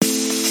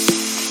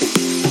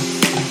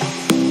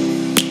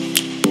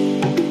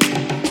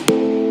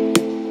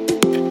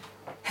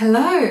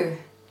Hello,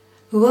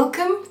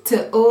 welcome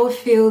to All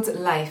Field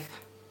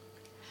Life.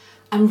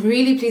 I'm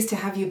really pleased to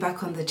have you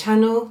back on the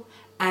channel,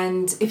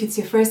 and if it's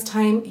your first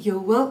time, you're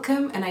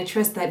welcome, and I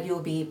trust that you'll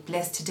be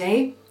blessed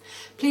today.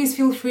 Please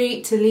feel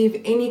free to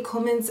leave any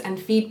comments and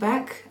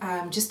feedback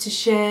just to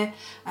share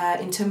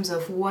in terms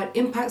of what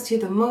impacts you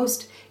the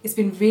most. It's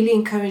been really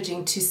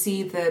encouraging to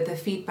see the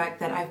feedback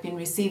that I've been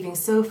receiving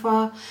so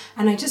far,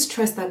 and I just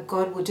trust that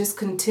God will just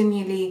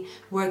continually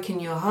work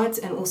in your heart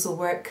and also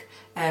work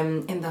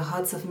in the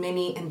hearts of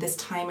many in this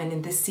time and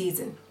in this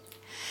season.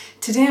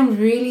 Today I'm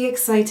really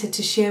excited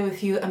to share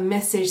with you a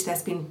message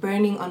that's been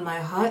burning on my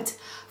heart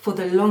for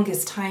the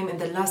longest time in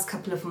the last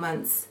couple of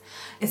months.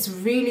 It's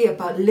really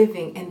about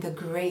living in the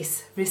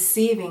grace,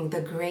 receiving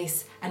the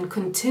grace, and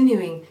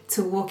continuing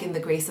to walk in the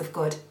grace of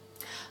God.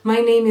 My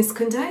name is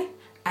Kundai,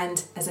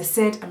 and as I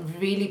said, I'm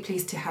really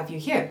pleased to have you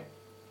here.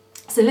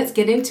 So let's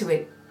get into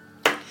it.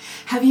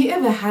 Have you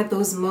ever had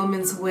those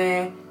moments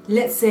where,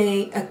 let's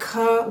say, a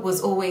car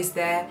was always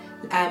there?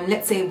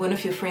 Let's say one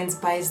of your friends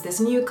buys this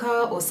new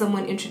car, or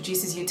someone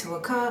introduces you to a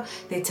car.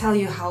 They tell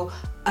you how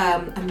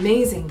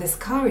amazing this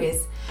car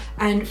is.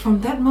 And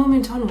from that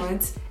moment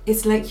onwards,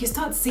 it's like you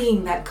start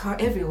seeing that car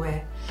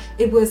everywhere.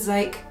 It was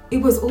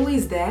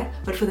always there,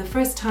 but for the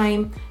first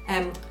time,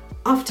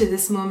 after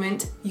this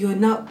moment, you're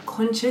now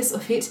conscious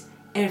of it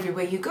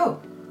everywhere you go.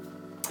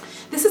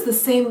 This is the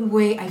same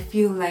way I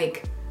feel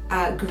like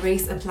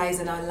grace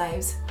applies in our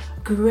lives.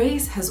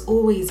 Grace has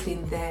always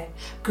been there.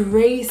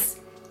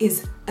 Grace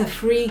is a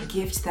free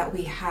gift that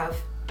we have.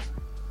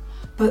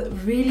 But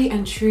really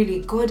and truly,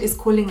 God is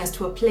calling us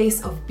to a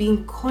place of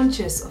being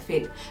conscious of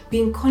it,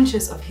 being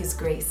conscious of His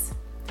grace.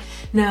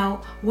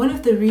 Now, one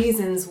of the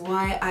reasons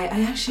why I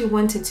actually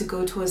wanted to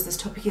go towards this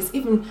topic is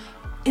even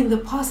in the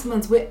past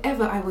months,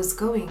 wherever I was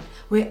going,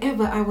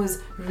 wherever I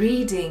was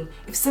reading,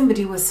 if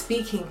somebody was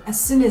speaking, as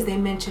soon as they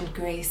mentioned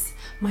grace,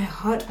 my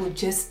heart would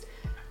just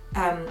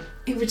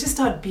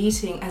start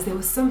beating, as there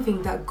was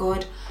something that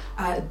God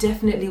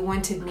definitely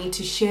wanted me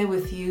to share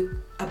with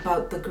you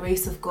about the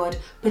grace of God,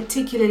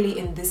 particularly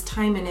in this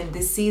time and in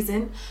this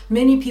season.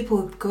 Many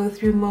people go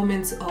through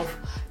moments of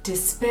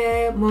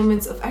despair,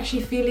 moments of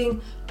actually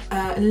feeling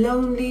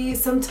lonely,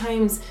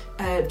 sometimes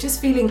just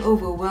feeling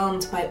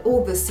overwhelmed by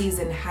all the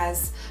season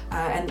has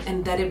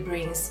and that it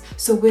brings.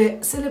 So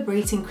we're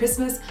celebrating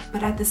Christmas,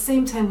 but at the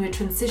same time we're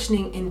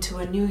transitioning into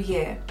a new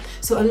year.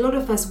 So a lot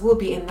of us will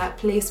be in that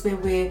place where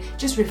we're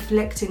just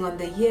reflecting on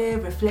the year,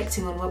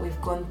 reflecting on what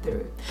we've gone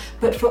through.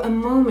 But for a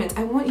moment,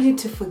 I want you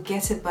to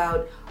forget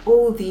about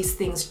all these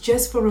things.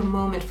 Just for a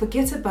moment,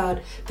 forget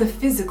about the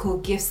physical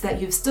gifts that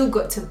you've still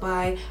got to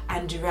buy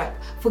and wrap.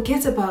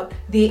 Forget about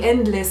the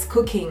endless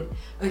cooking.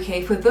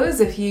 Okay, for those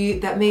of you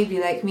that may be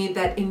like me,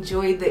 that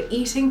enjoy the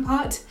eating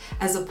part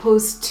as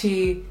opposed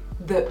to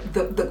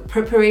the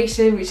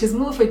preparation, which is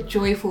more of a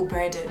joyful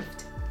burden.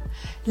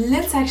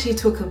 Let's actually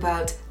talk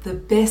about the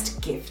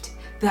best gift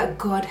that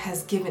God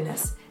has given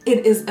us.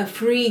 It is a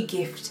free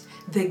gift,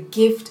 the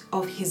gift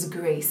of His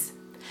grace.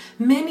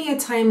 Many a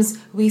times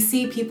we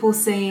see people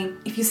saying,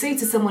 if you say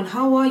to someone,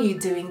 "How are you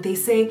doing?" they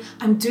say,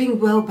 "I'm doing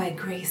well by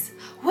grace."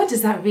 What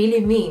does that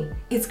really mean?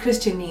 It's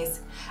Christianese.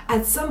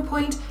 At some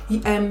point,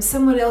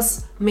 someone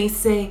else may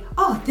say,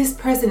 "Oh, this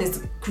person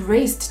is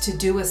graced to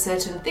do a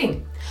certain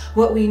thing."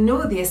 What we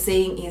know they're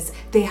saying is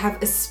they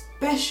have a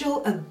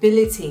special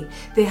ability.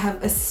 They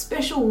have a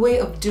special way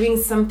of doing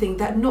something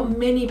that not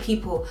many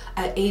people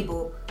are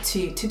able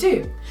to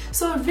do.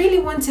 So I really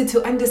wanted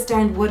to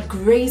understand what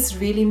grace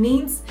really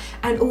means.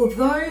 And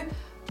although,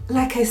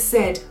 like I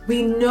said,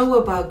 we know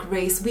about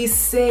grace, we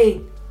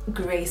say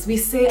grace, we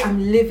say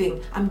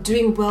I'm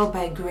doing well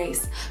by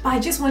grace. But I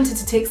just wanted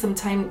to take some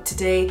time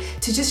today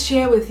to just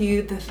share with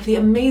you the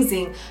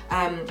amazing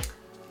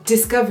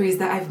discoveries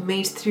that I've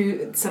made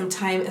through some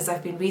time as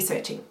I've been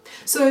researching.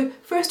 So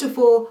first of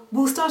all,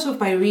 we'll start off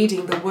by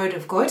reading the Word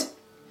of God.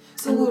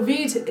 So we'll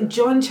read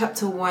John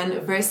chapter 1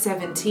 verse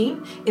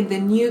 17 in the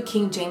New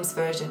King James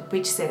Version,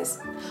 which says,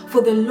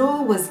 "For the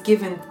law was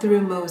given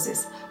through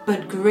Moses,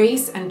 but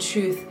grace and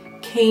truth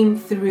came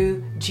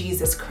through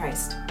Jesus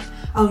Christ."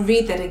 I'll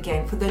read that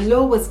again. "For the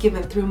law was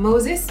given through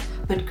Moses,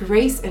 but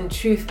grace and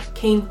truth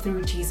came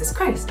through Jesus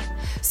Christ."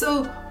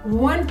 So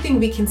one thing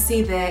we can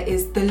see there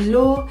is the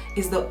law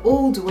is the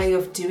old way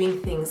of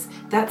doing things.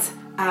 That's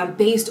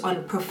based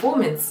on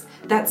performance.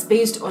 That's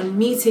based on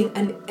meeting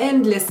an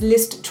endless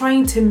list,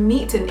 trying to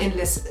meet an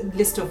endless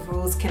list of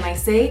rules, can I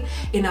say,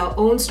 in our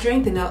own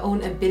strength, in our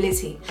own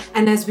ability.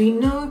 And as we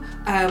know,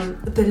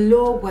 the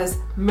law was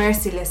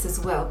merciless as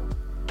well.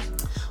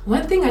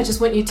 One thing I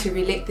just want you to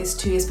relate this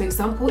to is, for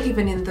example,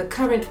 even in the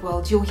current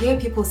world, you'll hear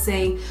people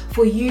saying,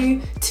 for you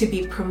to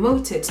be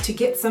promoted, to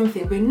get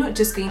something, we're not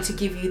just going to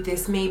give you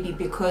this maybe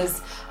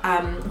because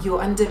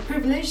you're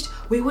underprivileged.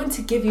 We want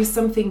to give you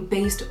something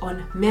based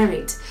on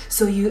merit.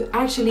 So you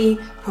actually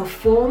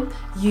perform,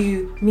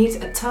 you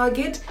meet a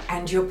target,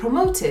 and you're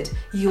promoted.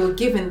 You're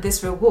given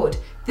this reward.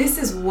 This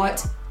is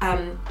what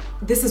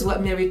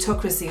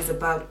meritocracy is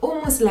about.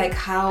 Almost like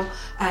how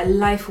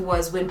life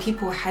was when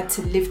people had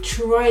to live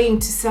trying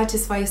to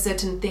satisfy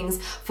certain things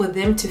for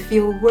them to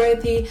feel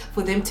worthy,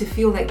 for them to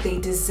feel like they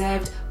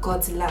deserved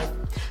God's love.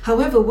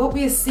 However, what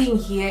we are seeing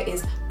here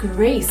is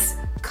grace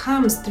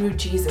comes through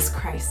Jesus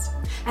Christ.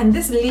 And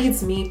this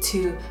leads me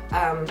to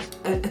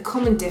a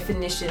common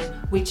definition,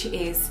 which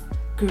is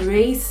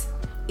grace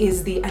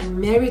is the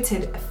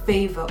unmerited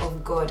favor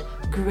of God.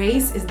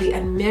 Grace is the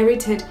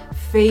unmerited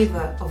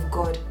favor of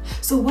God.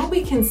 So what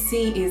we can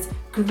see is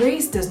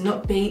grace is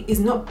not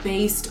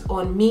based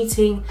on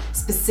meeting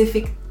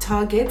specific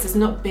targets. It's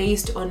not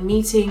based on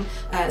meeting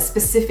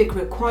specific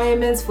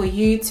requirements for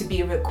you to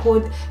be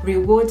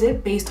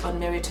rewarded based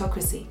on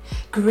meritocracy.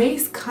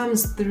 Grace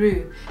comes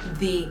through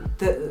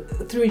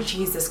through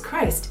Jesus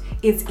Christ.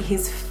 It's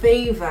his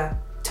favor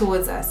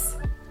towards us.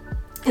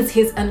 It's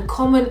his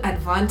uncommon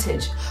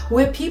advantage,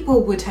 where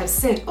people would have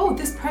said, oh,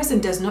 this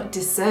person does not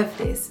deserve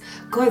this.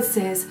 God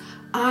says,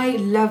 I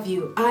love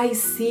you, I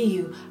see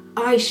you,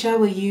 I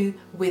shower you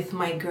with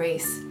my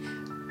grace.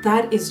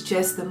 That is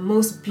just the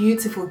most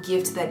beautiful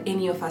gift that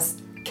any of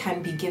us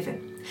can be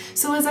given.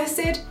 So as I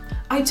said,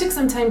 I took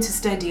some time to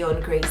study on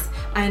grace,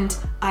 and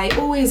I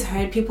always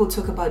heard people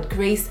talk about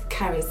grace,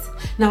 charis.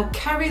 Now,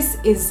 charis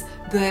is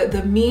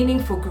the meaning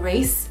for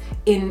grace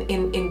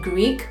in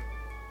Greek,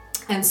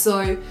 and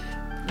so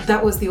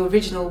that was the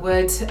original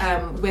word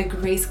where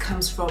grace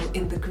comes from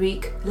in the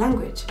Greek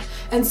language.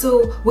 And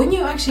so when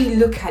you actually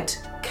look at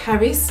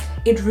charis,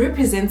 it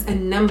represents a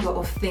number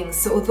of things.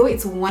 So although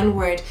it's one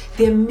word,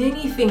 there are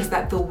many things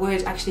that the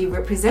word actually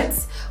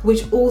represents,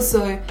 which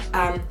also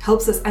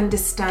helps us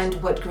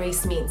understand what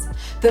grace means.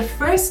 The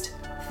first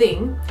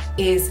thing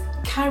is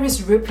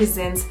charis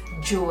represents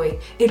joy.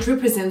 It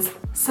represents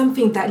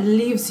something that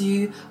leaves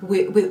you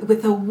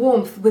with a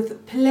warmth,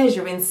 with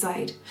pleasure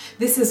inside.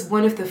 This is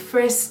one of the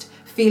first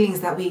feelings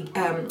that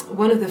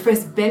one of the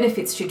first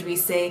benefits, should we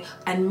say,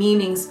 and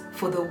meanings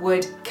for the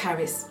word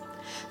charis.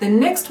 The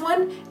next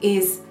one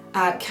is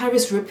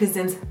charis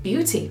represents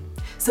beauty.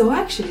 So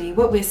actually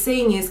what we're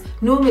saying is,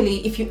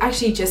 normally if you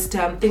actually just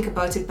think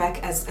about it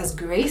back as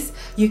grace,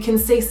 you can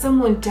say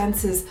someone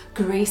dances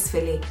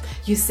gracefully.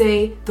 You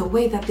say the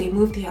way that they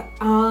move their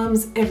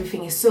arms,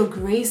 everything is so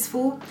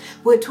graceful.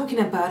 We're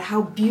talking about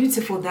how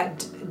beautiful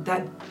that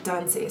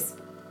dance is.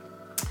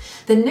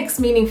 The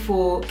next meaning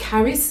for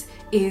charis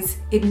is,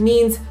 it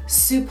means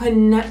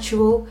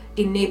supernatural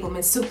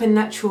enablement,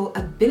 supernatural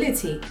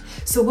ability.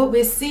 So what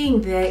we're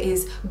seeing there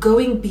is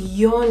going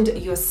beyond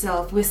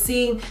yourself. We're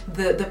seeing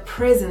the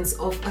presence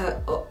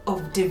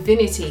of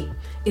divinity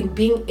in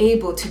being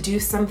able to do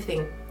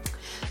something.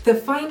 The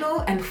final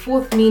and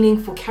fourth meaning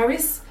for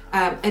charis,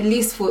 at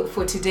least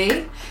for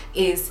today,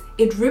 is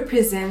it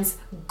represents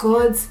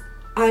God's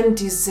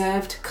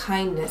undeserved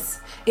kindness.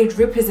 It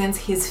represents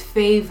his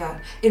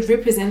favor. It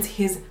represents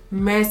his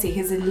mercy,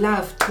 his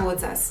love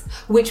towards us,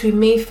 which we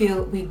may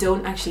feel we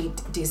don't actually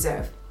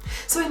deserve.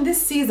 So in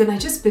this season, I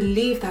just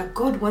believe that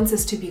God wants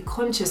us to be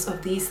conscious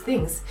of these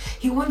things.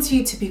 He wants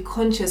you to be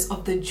conscious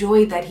of the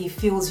joy that he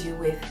fills you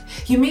with.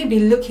 You may be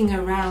looking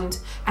around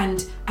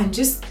and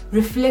just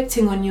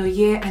reflecting on your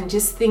year and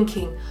just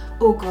thinking,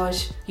 oh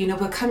gosh,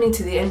 we're coming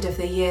to the end of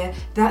the year.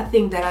 That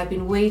thing that I've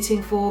been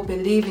waiting for,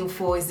 believing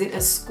for, is it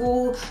a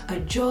school, a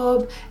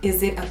job?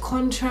 Is it a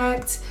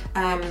contract?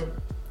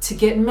 To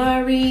get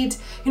married?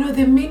 There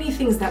are many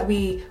things that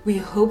we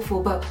hope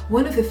for, but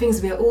one of the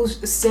things we are all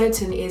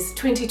certain is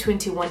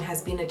 2021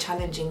 has been a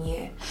challenging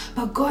year.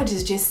 But God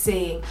is just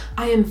saying,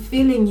 I am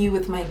filling you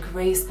with my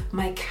grace,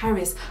 my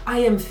charis. I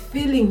am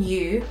filling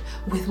you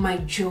with my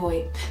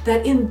joy.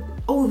 That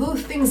although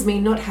things may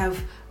not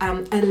have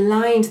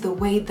aligned the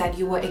way that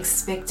you were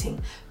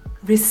expecting,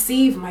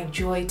 receive my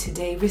joy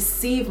today.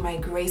 Receive my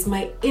grace,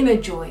 my inner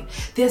joy.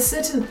 There are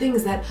certain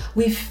things that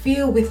we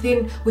feel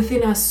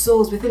within our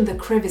souls, within the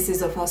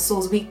crevices of our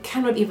souls. We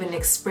cannot even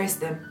express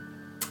them.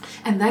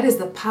 And that is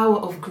the power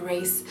of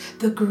grace.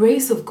 The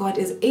grace of God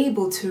is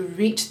able to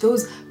reach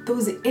those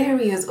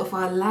areas of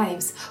our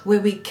lives where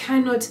we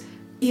cannot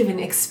even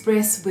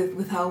express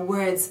with our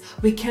words.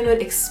 We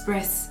cannot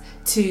express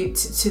to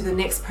the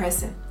next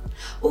person.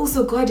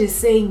 Also, God is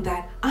saying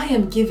that I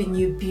am giving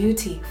you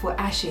beauty for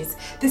ashes.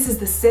 This is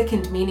the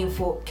second meaning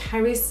for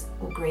charis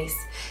or grace.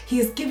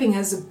 He is giving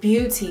us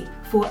beauty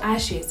for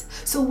ashes.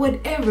 So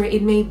whatever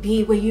it may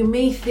be, where you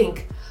may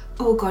think,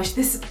 oh gosh,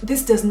 this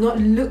does not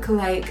look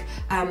like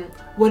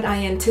what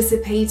I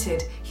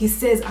anticipated. He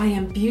says, I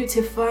am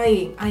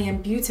beautifying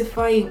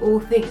all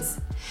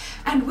things.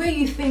 And where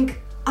you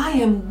think, I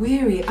am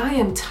weary, I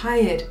am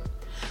tired,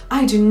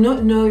 I do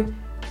not know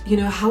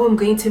how I'm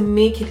going to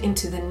make it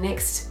into the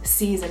next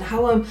season,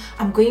 how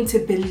I'm going to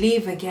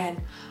believe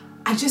again.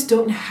 I just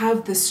don't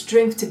have the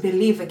strength to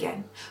believe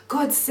again.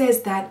 God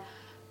says that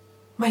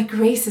my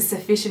grace is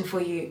sufficient for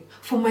you,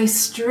 for my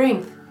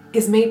strength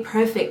is made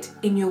perfect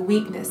in your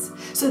weakness.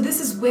 So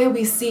this is where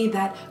we see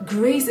that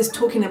grace is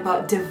talking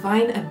about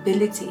divine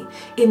ability.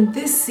 In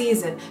this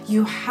season,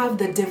 you have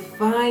the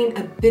divine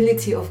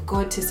ability of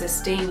God to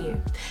sustain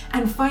you.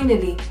 And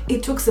finally,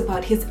 it talks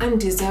about his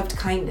undeserved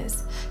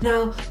kindness.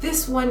 Now,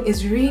 this one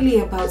is really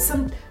about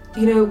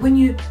when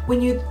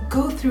you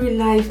go through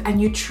life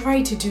and you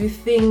try to do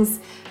things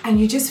and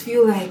you just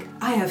feel like,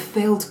 I have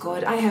failed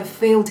God, I have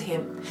failed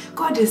him.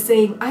 God is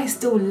saying, I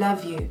still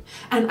love you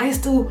and I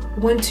still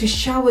want to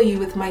shower you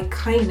with my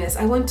kindness.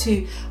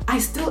 I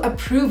still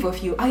approve of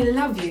you. I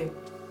love you.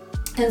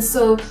 And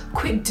so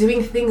quit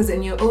doing things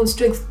in your own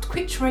strength.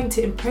 Quit trying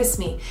to impress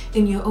me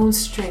in your own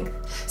strength.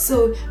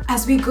 So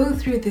as we go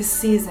through this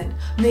season,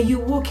 may you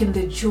walk in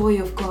the joy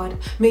of God.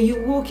 May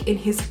you walk in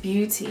his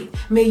beauty.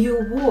 May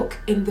you walk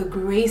in the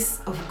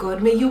grace of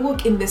God. May you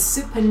walk in the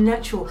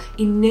supernatural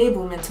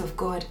enablement of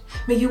God.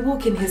 May you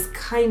walk in his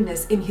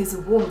kindness, in his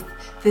warmth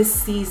this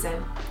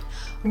season.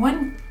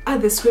 One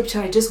other scripture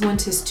I just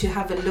want us to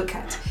have a look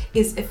at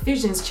is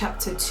Ephesians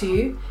chapter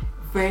 2,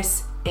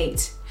 verse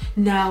 8.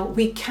 Now,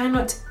 we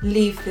cannot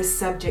leave this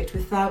subject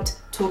without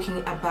talking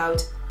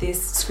about this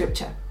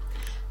scripture,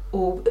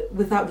 or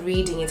without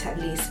reading it at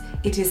least.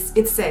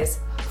 It says,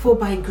 "For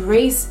by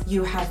grace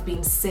you have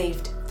been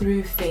saved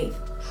through faith.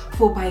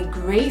 For by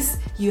grace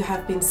you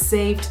have been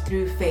saved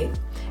through faith.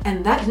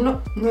 And that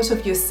not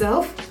of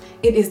yourself,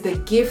 it is the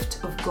gift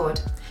of God."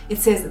 It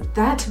says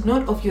that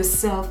not of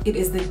yourself, it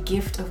is the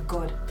gift of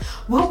God.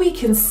 What we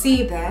can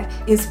see there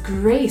is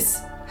grace.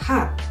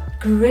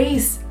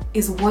 Grace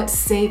is what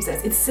saves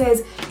us. It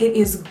says it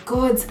is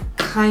God's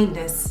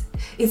kindness.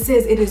 It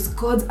says it is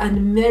God's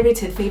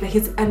unmerited favor,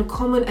 his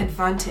uncommon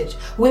advantage,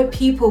 where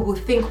people will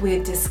think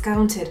we're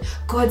discounted.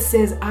 God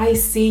says, I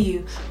see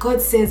you. God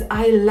says,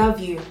 I love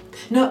you.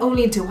 Not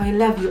only do I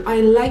love you,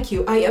 I like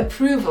you, I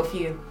approve of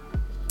you.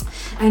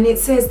 And it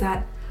says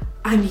that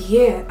I'm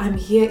here.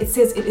 It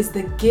says it is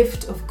the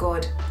gift of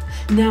God.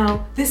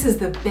 Now, this is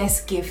the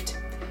best gift.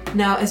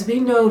 Now, as we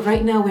know,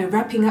 right now we're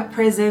wrapping up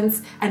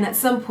presents and at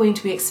some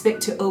point we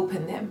expect to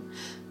open them.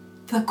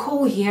 The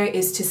call here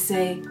is to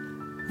say,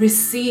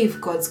 receive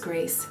God's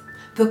grace.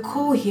 The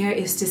call here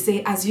is to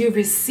say, as you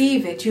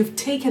receive it, you've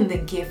taken the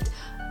gift,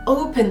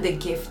 open the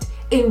gift,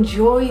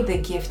 enjoy the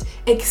gift,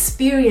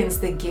 experience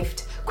the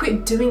gift.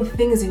 Quit doing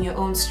things in your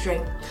own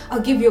strength.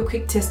 I'll give you a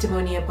quick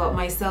testimony about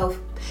myself.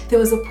 There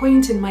was a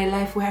point in my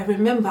life where I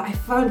remember I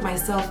found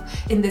myself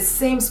in the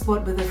same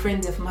spot with a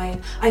friend of mine.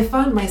 I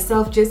found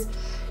myself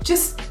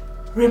just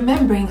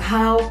remembering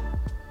how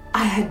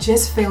I had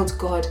just failed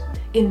God.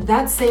 In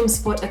that same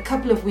spot a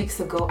couple of weeks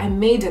ago, I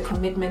made a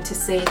commitment to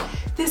say,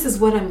 this is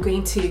what I'm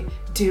going to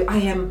do. I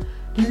am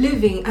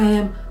living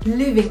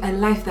a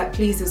life that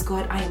pleases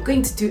God. I am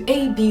going to do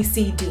A, B,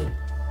 C, D.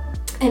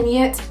 And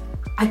yet,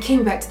 I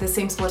came back to the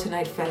same spot and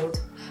I'd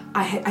failed.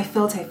 I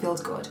felt I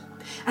failed God.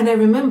 And I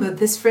remember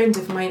this friend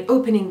of mine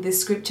opening this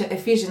scripture,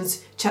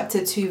 Ephesians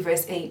chapter 2,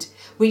 verse 8,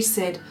 which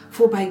said,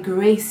 "For by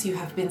grace you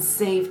have been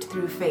saved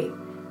through faith,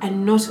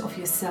 and not of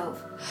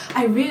yourself."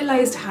 I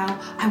realized how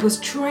I was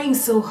trying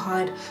so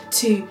hard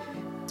to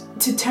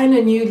turn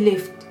a new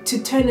leaf,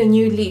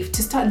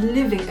 to start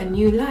living a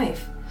new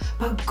life.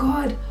 But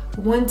God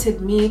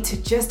wanted me to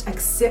just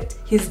accept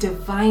his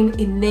divine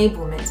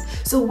enablement.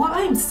 So what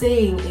I'm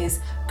saying is,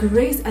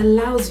 grace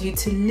allows you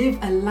to live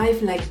a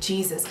life like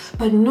Jesus,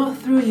 but not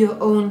through your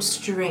own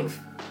strength.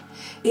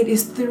 It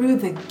is through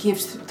the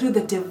gifts, through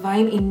the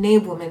divine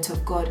enablement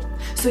of God.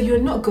 So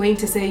you're not going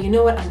to say, you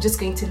know what, I'm just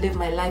going to live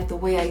my life the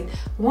way I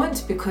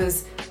want,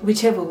 because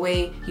whichever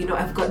way,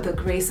 I've got the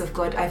grace of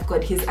God, I've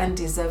got his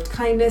undeserved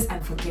kindness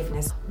and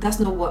forgiveness. That's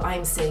not what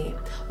I'm saying.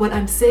 What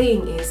I'm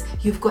saying is,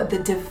 you've got the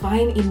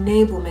divine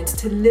enablement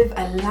to live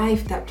a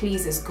life that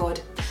pleases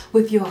God,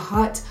 with your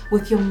heart,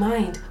 with your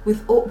mind,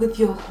 with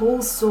your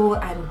whole soul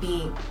and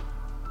being.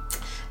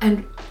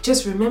 And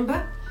just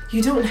remember,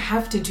 you don't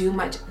have to do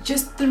much,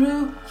 just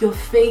through your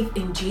faith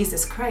in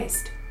Jesus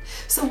Christ.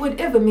 So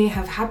whatever may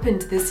have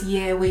happened this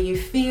year where you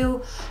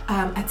feel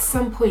at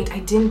some point I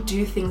didn't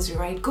do things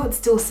right, God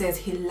still says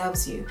he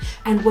loves you.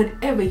 And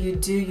whatever you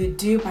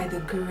do by the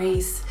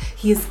grace.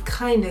 His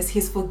kindness,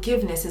 his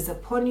forgiveness is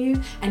upon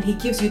you, and he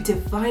gives you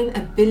divine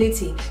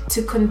ability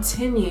to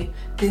continue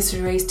this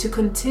race, to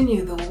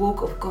continue the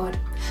walk of God.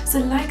 So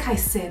like I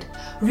said,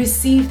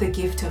 receive the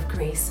gift of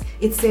grace.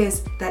 It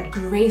says that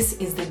grace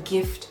is the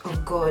gift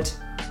of God.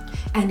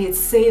 And it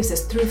saves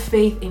us through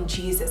faith in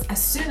Jesus.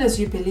 As soon as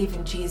you believe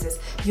in Jesus,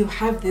 you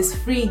have this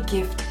free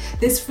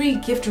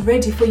gift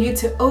ready for you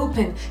to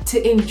open,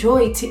 to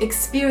enjoy, to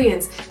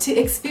experience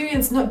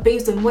not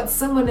based on what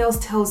someone else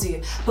tells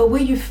you, but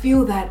where you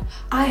feel that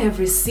I have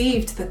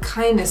received the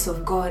kindness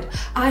of God.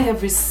 I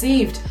have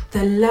received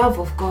the love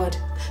of God.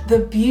 The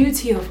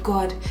beauty of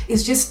God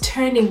is just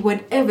turning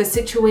whatever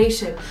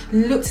situation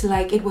looked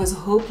like it was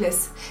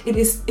hopeless. It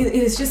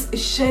is just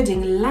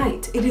shedding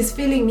light. It is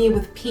filling me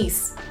with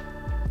peace.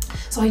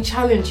 So I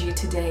challenge you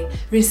today,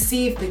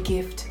 receive the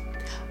gift,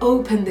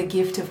 open the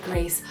gift of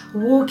grace,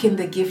 walk in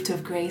the gift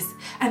of grace.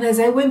 And as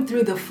I went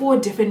through the 4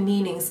 different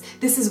meanings,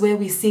 this is where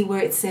we see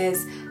where it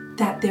says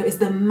that there is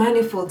the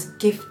manifold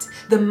gift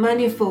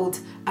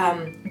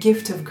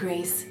of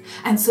grace.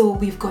 And so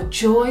we've got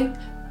joy,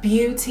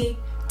 beauty,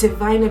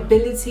 divine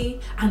ability,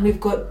 and we've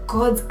got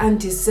God's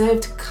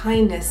undeserved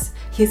kindness,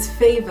 his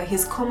favor,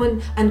 his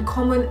common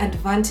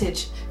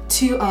advantage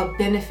to our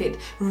benefit,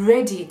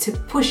 ready to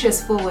push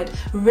us forward,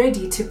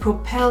 ready to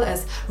propel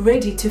us,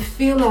 ready to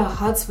fill our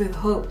hearts with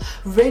hope,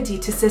 ready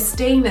to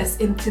sustain us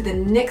into the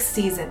next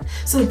season.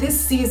 So this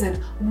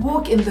season,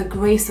 walk in the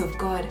grace of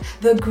God.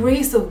 The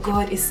grace of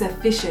God is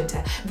sufficient.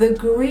 The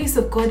grace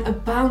of God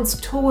abounds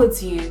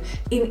towards you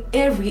in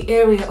every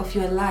area of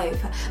your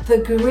life.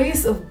 The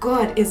grace of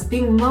God is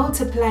being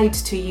multiplied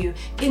to you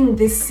in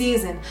this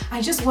season.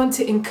 I just want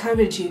to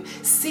encourage you,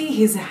 see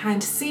his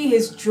hand, see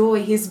his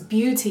joy, his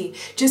beauty,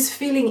 just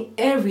feeling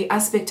every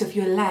aspect of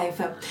your life.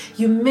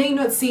 You may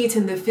not see it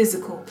in the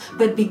physical,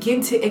 but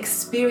begin to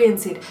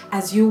experience it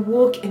as you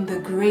walk in the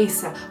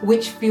grace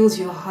which fills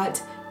your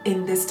heart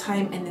in this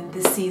time and in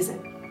this season.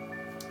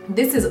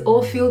 This is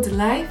All Field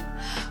Life.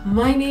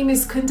 My name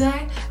is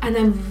Kundai, and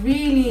I'm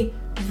really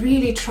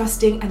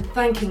trusting and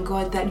thanking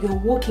God that you're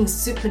walking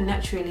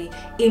supernaturally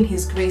in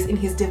his grace, in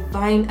his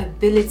divine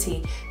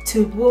ability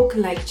to walk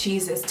like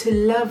Jesus, to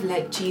love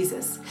like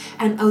Jesus.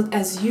 And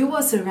as you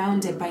are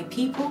surrounded by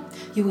people,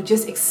 you will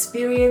just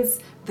experience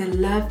the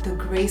love, the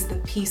grace, the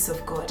peace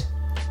of God.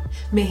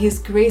 May his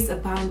grace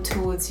abound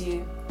towards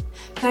you.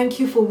 Thank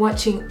you for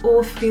watching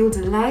All Field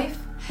Life,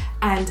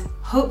 and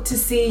hope to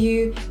see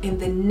you in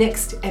the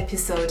next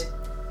episode.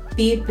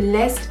 Be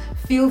blessed.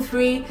 Feel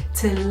free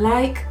to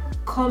like,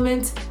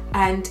 comment,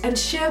 and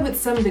share with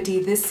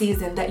somebody this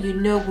season that you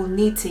know will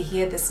need to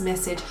hear this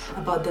message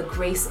about the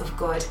grace of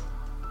God.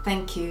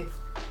 Thank you.